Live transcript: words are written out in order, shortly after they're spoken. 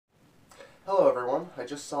Hello everyone, I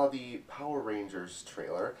just saw the Power Rangers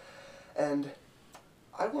trailer, and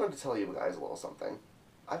I wanted to tell you guys a little something.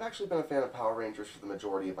 I've actually been a fan of Power Rangers for the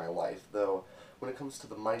majority of my life, though when it comes to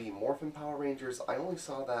the Mighty Morphin Power Rangers, I only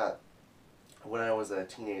saw that when I was a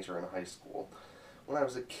teenager in high school. When I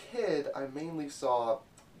was a kid, I mainly saw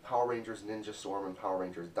Power Rangers Ninja Storm and Power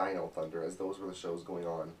Rangers Dino Thunder, as those were the shows going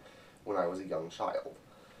on when I was a young child.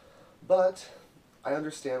 But I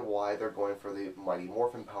understand why they're going for the Mighty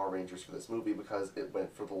Morphin Power Rangers for this movie, because it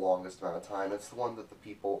went for the longest amount of time. It's the one that the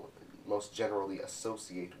people most generally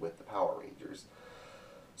associate with the Power Rangers.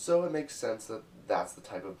 So it makes sense that that's the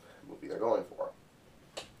type of movie they're going for.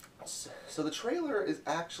 So the trailer is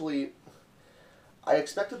actually... I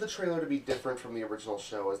expected the trailer to be different from the original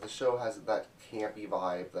show, as the show has that campy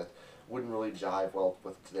vibe that wouldn't really jive well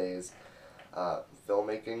with today's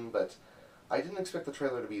filmmaking, but I didn't expect the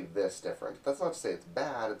trailer to be this different. That's not to say it's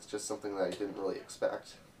bad, it's just something that I didn't really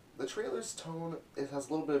expect. The trailer's tone, it has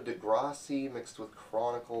a little bit of Degrassi mixed with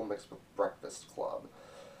Chronicle mixed with Breakfast Club.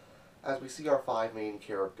 As we see our five main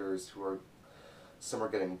characters who are, some are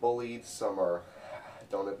getting bullied, some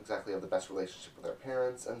don't exactly have the best relationship with their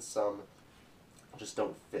parents, and some just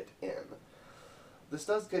don't fit in. This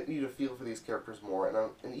does get you to feel for these characters more,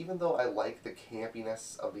 and even though I like the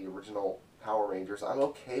campiness of the original Power Rangers, I'm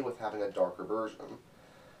okay with having a darker version.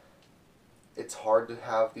 It's hard to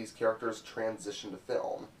have these characters transition to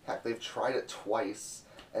film. Heck, they've tried it twice,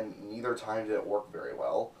 and neither time did it work very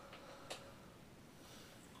well.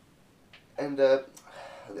 And the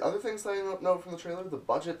other things that I note from the trailer, the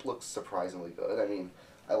budget looks surprisingly good. I mean,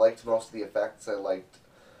 I liked most of the effects. I liked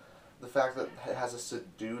the fact that it has a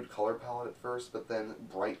subdued color palette at first, but then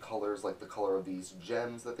bright colors like the color of these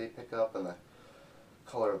gems that they pick up, and the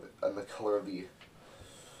color of the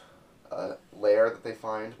lair that they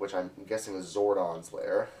find, which I'm guessing is Zordon's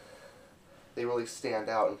lair. They really stand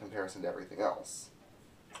out in comparison to everything else.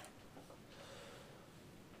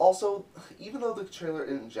 Also, even though the trailer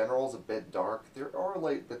in general is a bit dark, there are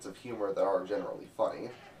light bits of humor that are generally funny.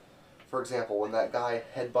 For example, when that guy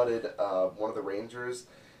headbutted one of the Rangers,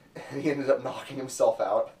 and he ended up knocking himself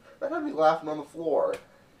out, that had me laughing on the floor.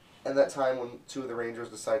 And that time when two of the Rangers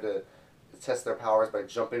decide to test their powers by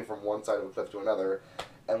jumping from one side of a cliff to another,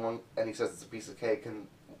 and he says it's a piece of cake, and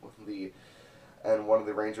one of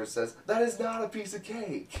the Rangers says, "That is not a piece of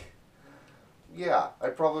cake." Yeah,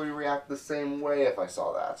 I'd probably react the same way if I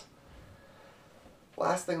saw that.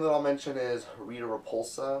 Last thing that I'll mention is Rita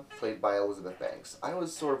Repulsa, played by Elizabeth Banks. I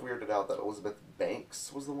was sort of weirded out that Elizabeth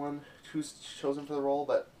Banks was the one who's chosen for the role,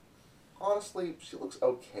 but honestly, she looks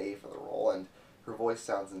okay for the role, and her voice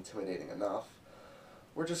sounds intimidating enough.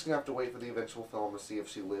 We're just going to have to wait for the eventual film to see if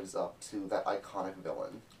she lives up to that iconic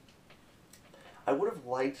villain. I would have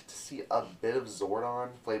liked to see a bit of Zordon,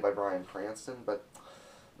 played by Bryan Cranston, but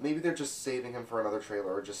maybe they're just saving him for another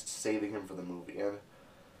trailer, or just saving him for the movie,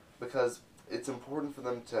 because it's important for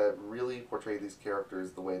them to really portray these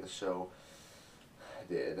characters the way the show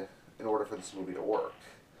did in order for this movie to work.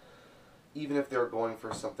 Even if they're going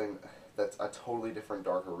for something that's a totally different,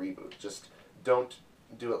 darker reboot, just don't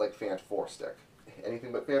do it like Fant Four Stick.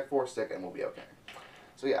 Anything but Fant Four Stick and we'll be okay.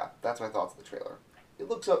 So yeah, that's my thoughts of the trailer. It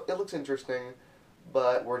looks interesting,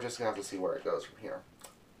 but we're just gonna have to see where it goes from here.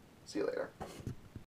 See you later.